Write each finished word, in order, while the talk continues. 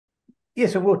Y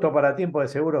es un gusto para Tiempo de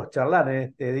Seguros charlar en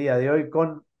este día de hoy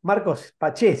con Marcos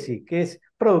Spaccesi, que es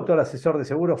productor asesor de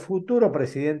seguros, futuro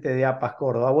presidente de APAS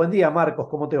Córdoba. Buen día, Marcos,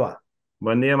 ¿cómo te va?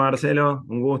 Buen día, Marcelo.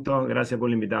 Un gusto. Gracias por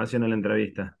la invitación a la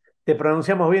entrevista. Te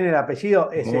pronunciamos bien el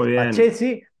apellido, es Muy bien.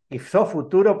 Spaccesi y sos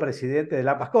futuro presidente de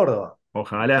APAS Córdoba.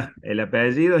 Ojalá. El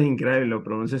apellido es increíble. Lo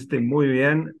pronunciaste muy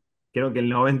bien. Creo que el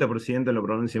 90% lo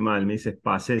pronuncio mal. Me dice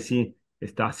Spaccesi,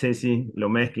 está Ceci, lo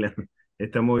mezclan.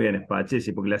 Está muy bien,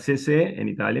 Spaccesi, porque la CC en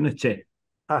italiano es che.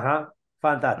 Ajá,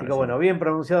 fantástico. Así. Bueno, bien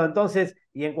pronunciado entonces.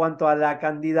 Y en cuanto a la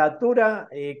candidatura,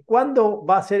 ¿cuándo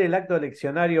va a ser el acto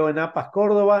eleccionario en APAS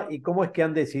Córdoba y cómo es que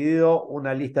han decidido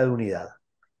una lista de unidad?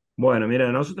 Bueno,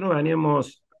 mira, nosotros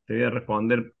veníamos, te voy a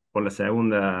responder por la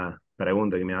segunda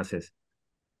pregunta que me haces.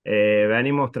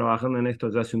 Venimos trabajando en esto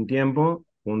ya hace un tiempo,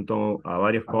 junto a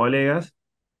varios colegas.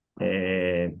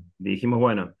 Dijimos,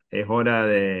 bueno, es hora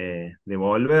de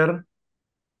volver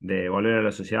a la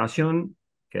asociación,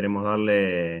 queremos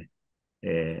darle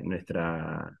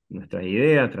nuestras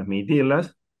ideas,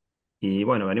 transmitirlas, y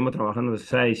bueno, venimos trabajando hace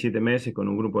 6, 7 meses con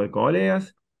un grupo de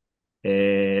colegas.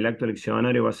 El acto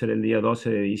eleccionario va a ser el día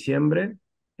 12 de diciembre.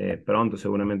 Pronto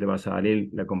seguramente va a salir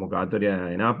la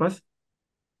convocatoria en APAS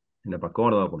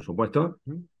Córdoba, por supuesto.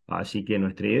 ¿Mm? Así que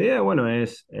nuestra idea, bueno,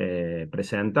 es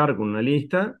presentar con una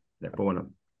lista. Después,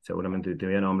 bueno, seguramente te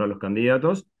voy a nombrar los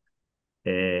candidatos,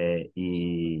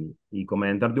 y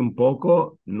comentarte un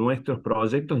poco nuestros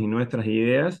proyectos y nuestras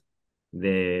ideas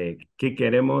de qué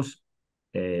queremos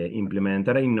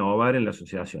implementar e innovar en la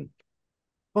asociación.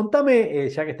 Contame,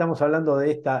 ya que estamos hablando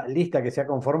de esta lista que se ha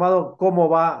conformado, cómo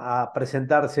va a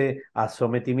presentarse a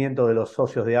sometimiento de los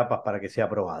socios de APAS para que sea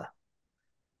aprobada.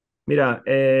 Mira,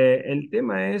 el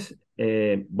tema es,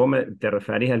 te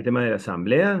referís al tema de la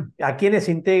asamblea, ¿A quiénes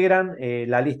integran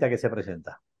la lista que se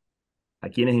presenta? a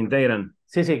quienes integran.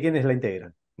 Sí, sí, ¿quiénes la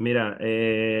integran? Mira,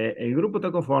 el grupo está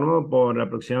conformado por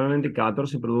aproximadamente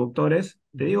 14 productores.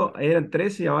 Te Ujú, digo, eran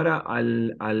 13 y ahora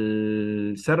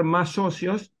al ser más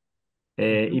socios,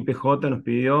 ujú, IPJ nos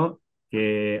pidió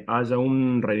que haya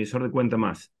un revisor de cuenta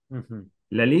más. ujú.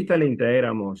 La lista la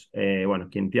integramos, bueno,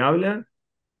 quien te habla,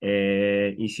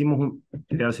 te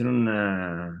voy a hacer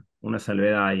una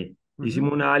salvedad ahí. Ujú,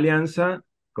 Hicimos una alianza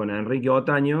con Enrique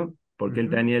Otaño, porque él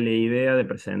ujú. tenía la idea de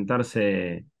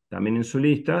presentarse también en su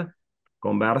lista.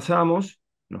 Conversamos,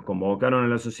 nos convocaron a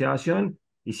la asociación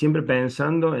y siempre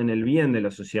pensando en el bien de la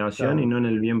asociación y Claro. no en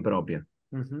el bien propio.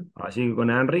 Ujú, Así que con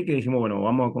Enrique dijimos, bueno,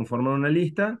 vamos a conformar una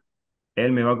lista.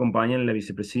 Él me va a acompañar en la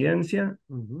vicepresidencia,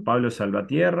 ujú. Pablo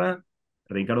Salvatierra,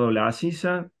 Ricardo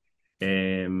Blasiza.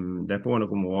 Después, bueno,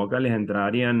 como vocales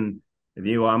entrarían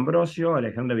Diego Ambrosio,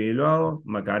 Alejandra Bilbao,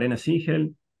 Macarena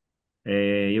Sigel,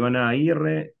 Ivana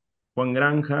Aguirre, Juan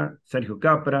Granja, Sergio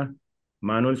Capra,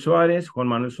 Manuel Suárez, Juan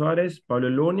Manuel Suárez, Pablo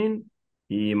Lunin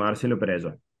y Marcelo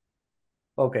Perello.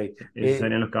 Ok. Esos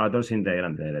serían los 14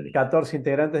 integrantes de la lista. 14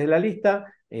 integrantes de la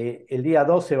lista. El día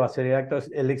 12 va a ser el acto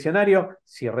eleccionario.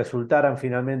 Si resultaran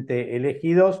finalmente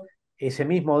elegidos, ese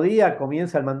mismo día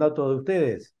comienza el mandato de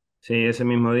ustedes. Sí, ese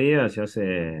mismo día se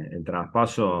hace el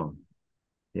traspaso,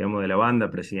 digamos, de la banda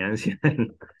presidencial,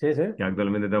 Sí, sí. que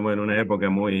actualmente estamos en una época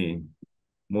muy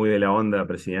de la onda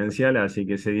presidencial, así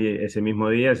que ese mismo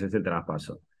día se hace el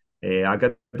traspaso.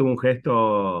 Acá tuvo un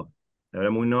gesto, la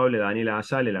verdad, muy noble, Daniel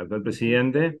Azal, el actual Ujú,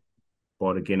 presidente,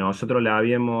 porque nosotros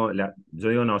yo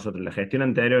digo nosotros, la gestión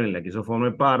anterior en la que yo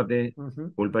formé parte,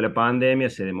 ujú. culpa de la pandemia,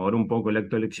 se demoró un poco el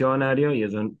acto eleccionario y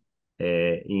ellos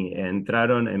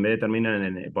entraron, en vez de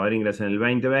terminar poder ingresar en el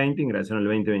 2020, ingresaron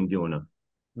en el 2021.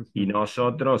 Y Ujú.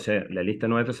 nosotros, o sea, la lista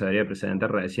nuestra se debería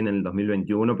presentar recién en el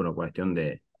 2021 por una cuestión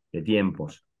de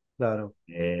tiempos. Claro.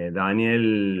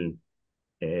 Daniel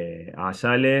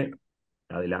Azale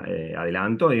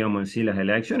adelantó, digamos, en sí las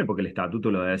elecciones, porque el estatuto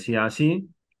lo decía así,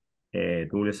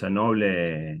 tuvo esa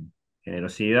noble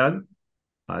generosidad,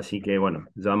 así que bueno,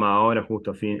 llama ahora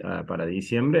justo para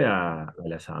diciembre a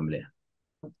la asamblea.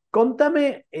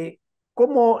 Contame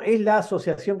cómo es la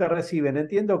asociación que reciben.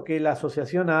 Entiendo que la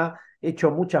asociación ha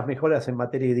hecho muchas mejoras en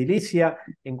materia edilicia.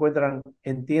 Encuentran,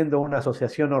 entiendo, una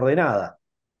asociación ordenada.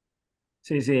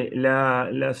 Sí, sí, la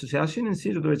asociación en sí,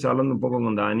 yo estuve charlando un poco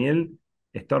con Daniel,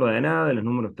 está ordenada, los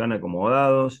números están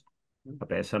acomodados, a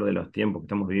pesar de los tiempos que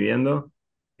estamos viviendo.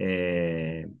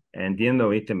 Entiendo,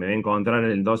 viste, me voy a encontrar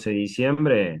el 12 de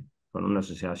diciembre con una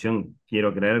asociación,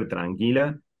 quiero creer,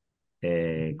 tranquila,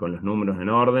 Ujú, con los números en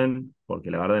orden,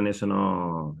 porque la verdad en eso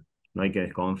no hay que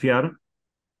desconfiar.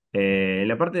 En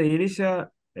la parte de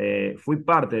iglesia, fui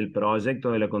parte del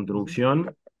proyecto de la ujú.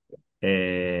 construcción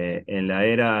en la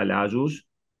era Layuz,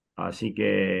 así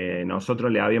que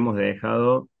nosotros le habíamos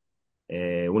dejado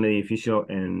un edificio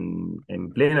en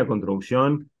plena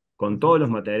construcción, con todos los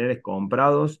materiales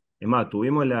comprados. Es más,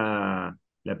 tuvimos la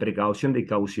precaución de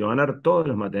caucionar todos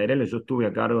los materiales. Yo estuve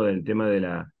a cargo del tema de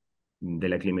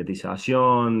la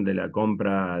climatización, de la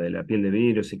compra de la piel de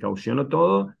vidrio, se caucionó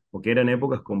todo, porque eran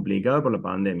épocas complicadas por la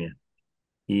pandemia.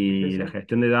 Sí, Y la sí.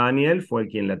 gestión de Daniel fue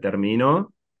quien la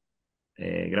terminó.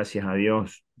 Gracias a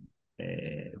Dios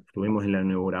estuvimos en la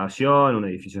inauguración, un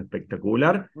edificio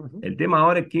espectacular. Ujú. El tema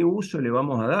ahora es qué uso le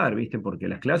vamos a dar, ¿viste? Porque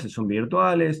las clases son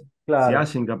virtuales, se Claro.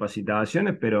 hacen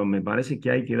capacitaciones, pero me parece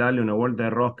que hay que darle una vuelta de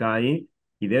rosca ahí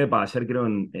y debe pasar, creo,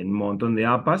 en un montón de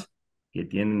APAS que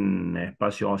tienen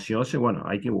espacio ocioso. Y bueno,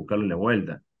 hay que buscarle la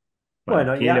vuelta. ¿Para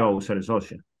Bueno, qué le va a usar el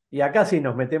socio? y acá sí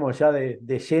nos metemos ya de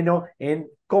lleno en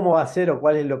cómo va a ser o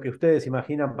cuál es lo que ustedes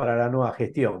imaginan para la nueva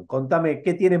gestión. Contame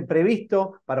qué tienen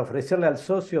previsto para ofrecerle al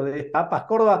socio de APAS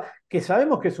Córdoba, que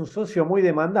sabemos que es un socio muy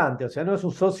demandante, o sea, no es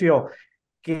un socio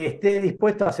que esté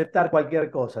dispuesto a aceptar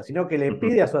cualquier cosa, sino que le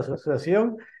pide a su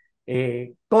asociación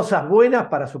cosas buenas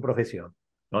para su profesión.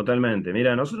 Totalmente.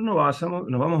 Mira, nosotros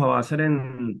nos vamos a basar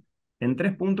en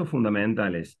tres puntos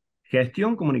fundamentales: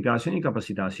 gestión, comunicación y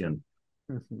capacitación.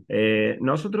 Ujú,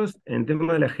 Nosotros, en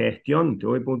tema de la gestión, te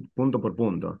voy punto por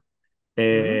punto.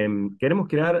 ujú, Queremos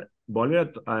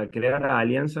volver a crear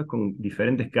alianzas con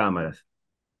diferentes cámaras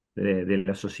de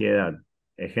la sociedad.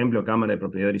 Ejemplo, Cámara de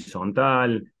Propiedad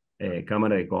Horizontal,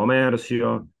 Cámara de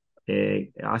Comercio,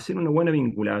 hacer una buena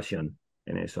vinculación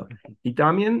en eso. Y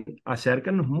también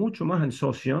acercarnos mucho más al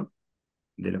socio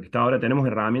de lo que está ahora. Tenemos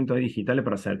herramientas digitales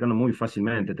para acercarnos muy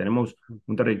fácilmente. Tenemos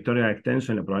un territorio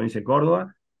extenso en la provincia de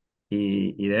Córdoba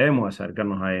y debemos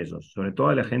acercarnos a ellos, sobre todo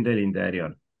a la gente ujú. del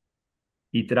interior.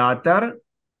 Y tratar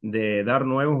de dar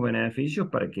nuevos beneficios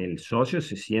para que el socio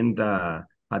se sienta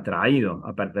atraído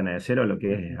a pertenecer a lo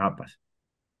que es Ujú. APAS.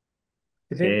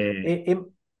 Sí, sí. Eh,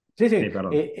 Sí, sí. sí,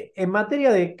 perdón. En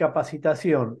materia de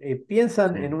capacitación,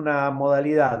 ¿piensan en Sí. una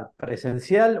modalidad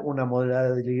presencial, una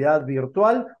modalidad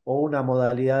virtual o una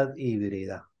modalidad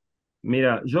híbrida?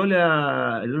 Mira, yo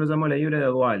lo llamo la híbrida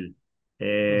dual.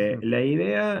 Ujú, La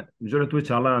idea, yo lo estuve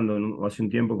charlando hace un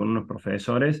tiempo con unos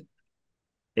profesores.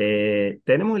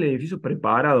 Tenemos el edificio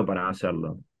preparado para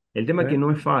hacerlo. El tema es que sí,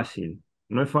 no es fácil.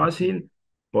 No es ujú, fácil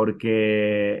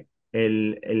porque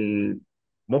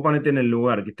vos ponete en el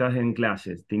lugar que estás en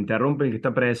clases, te interrumpe el que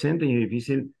está presente y es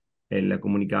difícil la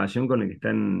comunicación con el que está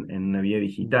en una vía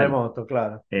digital. remoto,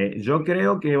 claro. Yo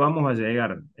creo que vamos a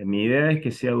llegar. Mi idea es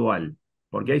que sea dual,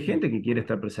 porque hay Ujú. gente que quiere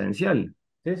estar presencial.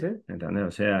 Sí, sí. ¿Entendés?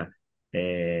 O sea,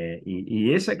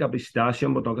 y esa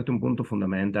capacitación, vos tocaste un punto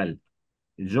fundamental.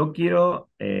 Yo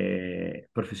quiero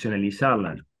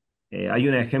profesionalizarla. Hay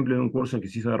un Ujú, ejemplo de un curso que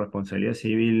se hizo de responsabilidad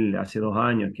civil hace 2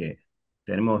 años, que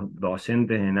tenemos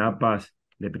docentes en APAS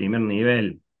de primer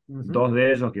nivel. ujú. Dos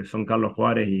de ellos, que son Carlos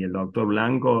Juárez y el doctor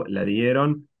Blanco, la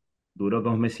dieron, duró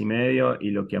 2 meses y medio,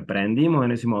 y lo que aprendimos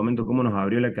en ese momento, cómo nos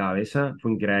abrió la cabeza,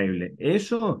 fue increíble.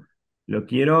 Eso lo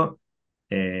quiero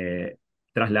eh,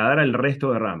 trasladar al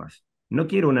resto de ramas. No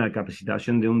quiero una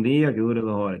capacitación de un día que dure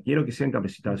 2 horas. Quiero que sean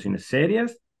Ujú. capacitaciones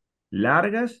serias,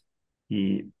 largas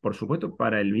y, por supuesto,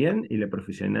 para el bien y la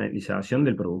profesionalización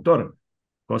del productor.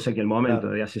 Cosa que al momento Claro.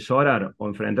 de asesorar o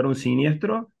enfrentar un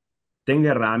siniestro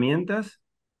tenga herramientas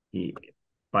y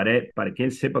para que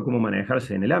él sepa cómo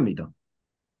manejarse en el ámbito.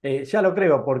 Ya lo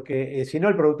creo, porque si no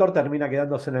el productor termina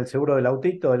quedándose en el seguro del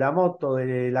autito, de la moto,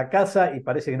 de la casa y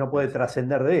parece que no puede Es-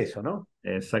 trascender de eso, ¿no?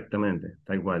 Exactamente,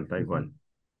 tal cual, tal Ujú. cual.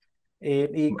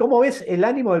 ¿Y cómo ves el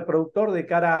ánimo del productor de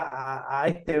cara a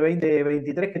este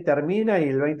 2023 que termina y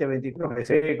el 2024 que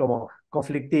se ve como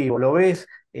conflictivo? ¿Lo ves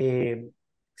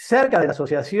cerca de la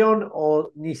asociación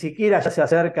o ni siquiera ya se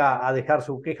acerca a dejar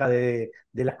su queja de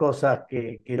las cosas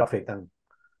que lo afectan?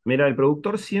 Mira, el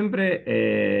productor siempre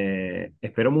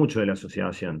esperó mucho de la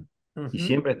asociación y Ujú,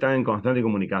 siempre está en constante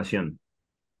comunicación.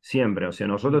 Siempre. O sea,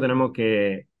 nosotros ujú, tenemos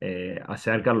que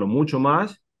acercarlo mucho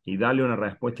más y darle una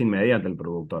respuesta inmediata al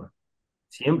productor.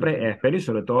 Siempre ujú. espero, y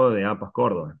sobre todo de APAS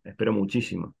Córdoba, espero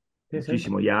muchísimo, Sí, sí.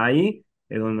 muchísimo. Y ahí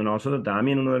es donde nosotros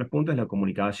también, uno de los puntos es la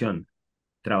comunicación.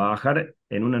 Trabajar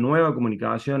en una nueva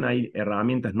comunicación, hay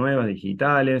herramientas nuevas,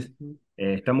 digitales. Ujú,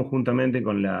 Estamos juntamente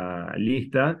con la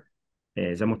lista,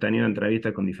 ya hemos tenido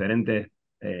entrevistas con diferentes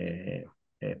eh,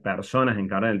 personas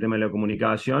encargadas del tema de la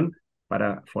comunicación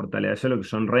para fortalecer lo que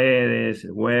son redes,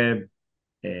 web,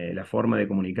 la forma de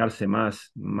comunicarse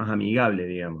más amigable,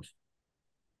 digamos.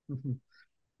 ujú.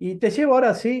 Y te llevo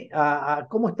ahora sí a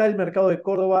cómo está el mercado de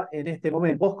Córdoba en este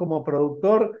momento. Vos como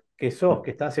productor que sos,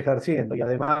 que estás ejerciendo y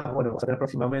además, bueno, vas a tener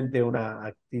próximamente una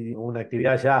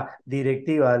actividad ya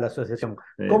directiva de la asociación.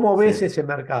 ¿Cómo Sí, ves ese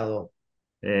mercado?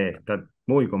 está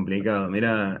muy complicado.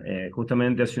 Mira,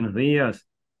 justamente hace unos días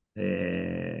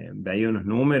veía unos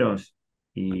números.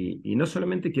 y no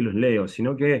solamente que los leo,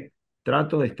 sino que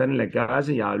trato de estar en la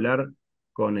calle y hablar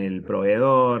con el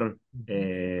proveedor,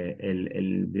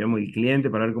 digamos, el cliente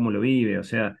para ver cómo lo vive. O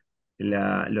sea,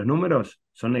 los números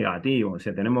son negativos. O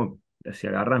sea, tenemos, si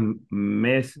agarras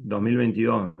mes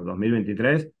 2022,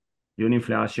 2023, de una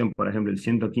inflación, por ejemplo, el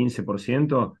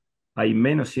 115%, hay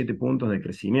menos 7 puntos de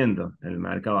crecimiento en el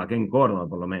mercado, acá en Córdoba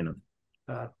por lo menos.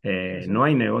 Claro. Sí, sí. No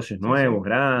hay negocios Sí, sí. nuevos,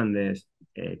 grandes.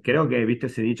 Creo que, Ujú. viste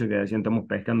ese dicho que decían, estamos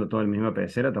pescando todo en la misma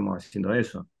pecera, estamos haciendo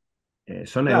eso.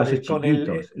 Son Claro, negocios y con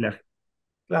chiquitos.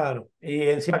 claro, y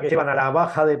encima que llevan a la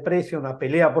baja de precio, una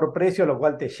pelea por precio, lo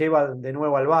cual te lleva de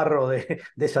nuevo al barro de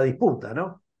esa disputa,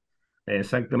 ¿no?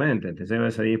 Exactamente, te lleva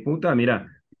esa disputa. Mira,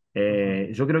 Ujú.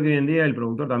 yo creo que hoy en día el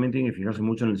productor también tiene que fijarse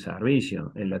mucho en el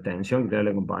servicio, en la atención que te da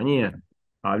la compañía.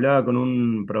 Hablaba con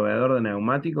un proveedor de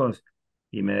neumáticos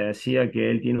y me decía que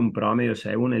él tiene un promedio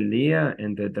según el día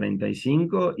entre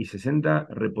 35 y 60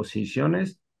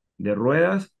 reposiciones de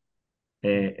ruedas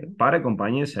Ujú. para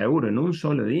compañía de seguro en un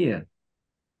solo día.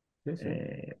 Sí, sí.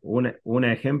 Un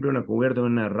ejemplo, una cubierta de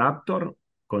una Raptor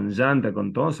con llanta,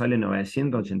 con todo, sale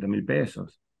 980.000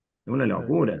 pesos. Es una Sí,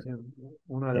 locura. sí,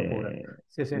 una locura. Eh,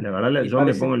 Sí, sí. la verdad, Y yo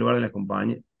me pongo parece, en lugar de las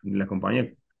compañías,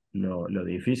 lo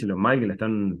difícil, lo mal que le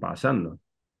están pasando.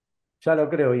 ya lo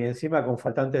creo, y encima con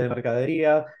faltantes de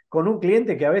mercadería, con un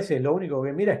cliente que a veces lo único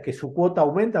que mira es que su cuota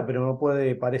aumenta, pero no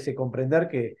puede, parece comprender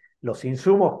que los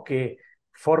insumos que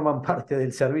forman parte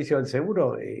del servicio del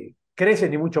seguro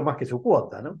crecen y mucho más que su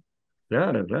cuota, ¿no?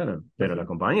 Claro, claro. Pero la Ujú.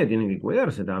 compañía tiene que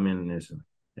cuidarse también en eso.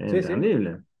 Es Sí, sí,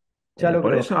 entendible. ya lo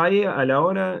Por creo. eso ahí a la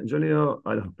hora, yo le digo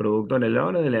a los productores, a la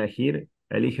hora de elegir,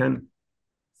 elijan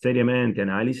seriamente,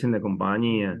 analicen la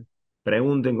compañía, Ujú.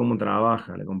 pregunten cómo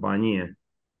trabaja la compañía.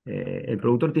 El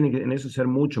productor tiene que en eso ser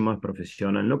mucho más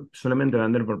profesional, no solamente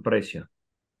vender por precio,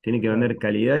 tiene que Claro. vender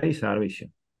calidad y servicio.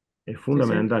 Es Sí,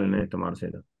 sí. fundamental en esto,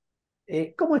 Marcelo.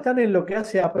 ¿Cómo están en lo que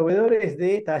hace a proveedores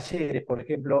de talleres? Por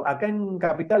ejemplo, acá en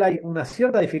Capital hay una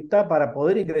cierta dificultad para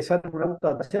poder ingresar en un auto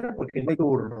a taller porque no hay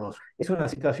turnos. ¿Es una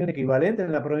situación equivalente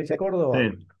en la provincia de Córdoba?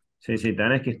 Sí, sí, sí,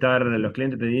 tenés que estar, los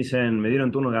clientes te dicen, me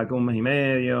dieron turno de acá un mes y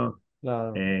medio.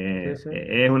 Claro. Sí, sí.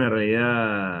 Es una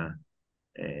realidad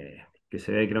que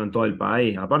se ve, creo, en todo el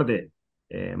país. Aparte,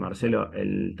 Ujú. Marcelo,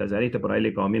 el tallerista por ahí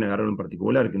le conviene agarrar un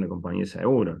particular que una compañía de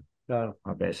seguro. Claro.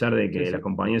 A pesar de Sí, que las sí.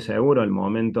 compañías de seguro, al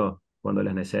momento, cuando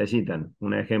las necesitan,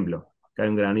 un ejemplo, cae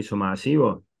un granizo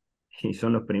masivo y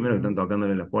son los primeros que están Ujú.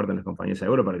 tocándole las puertas a las compañías de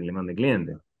seguro para que le mande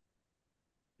clientes.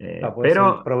 Ah, pues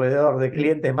el Pero proveedor de sí,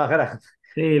 clientes más grande.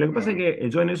 sí, lo que pasa es que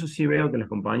yo en eso sí veo que las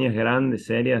compañías grandes,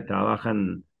 serias,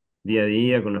 trabajan día a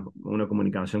día con una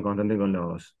comunicación constante con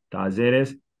los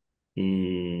talleres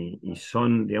y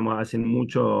son, digamos, hacen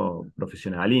mucho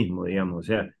profesionalismo, digamos. O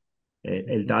sea,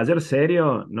 el Ujú. taller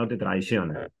serio no te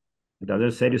traiciona. El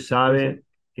taller serio Sí, sí. sabe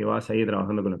que va a seguir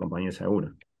trabajando con la compañía de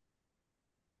seguro.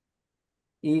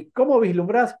 ¿Y cómo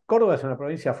vislumbrás? Córdoba es una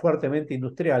provincia fuertemente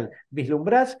industrial.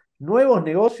 ¿Vislumbrás nuevos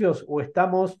negocios o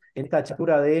estamos en esta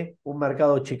chatura de un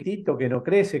mercado chiquitito que no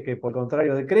crece, que por el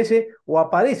contrario decrece? ¿O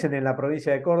aparecen en la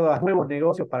provincia de Córdoba nuevos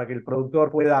negocios para que el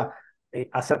productor pueda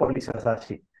hacer pólizas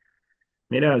allí?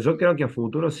 Mira, yo creo que a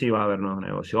futuro sí va a haber nuevos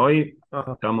negocios. Hoy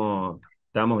Ajá. estamos,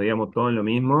 digamos, todos en lo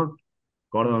mismo.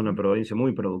 Córdoba es una Ujú. provincia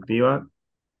muy productiva.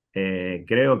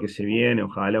 Creo que se viene,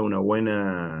 ojalá, una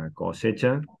buena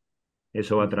cosecha.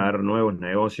 Eso va a Ujú. traer nuevos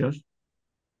negocios,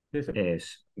 Sí, sí.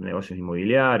 negocios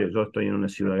inmobiliarios. Yo estoy en una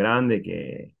ciudad grande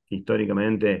que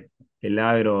históricamente el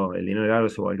dinero del agro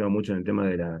se volcaba mucho en el tema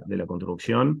de la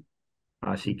construcción.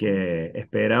 Así Ujú. que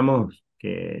esperamos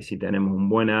que si tenemos un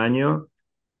buen año,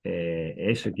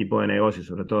 ese tipo de negocios,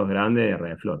 sobre todo grandes,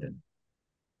 refloten.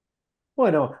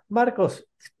 Bueno, Marcos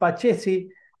Spaccesi,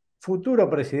 futuro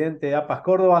presidente de APAS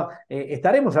Córdoba,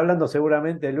 estaremos hablando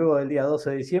seguramente luego del día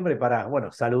 12 de diciembre para,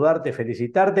 bueno, saludarte,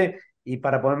 felicitarte y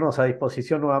para ponernos a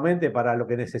disposición nuevamente para lo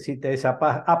que necesite esa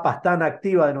APAS tan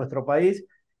activa de nuestro país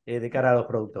de cara a los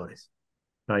productores.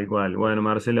 Tal cual. Bueno,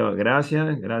 Marcelo,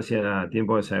 gracias a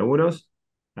Tiempo de Seguros,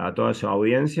 a toda su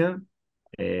audiencia.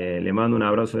 Le mando un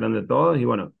abrazo grande a todos y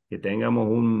bueno, que tengamos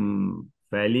un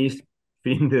feliz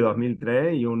fin de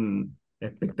 2003 y un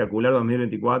espectacular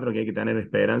 2024 que hay que tener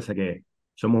esperanza que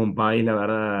somos un país, la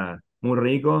verdad, muy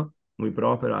rico, muy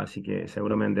próspero, así que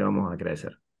seguramente vamos a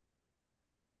crecer.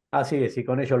 Así es, y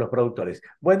con ellos los productores.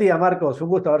 Buen día, Marcos, un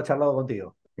gusto haber charlado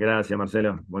contigo. Gracias,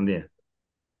 Marcelo. Buen día.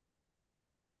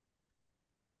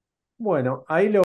 Bueno, ahí lo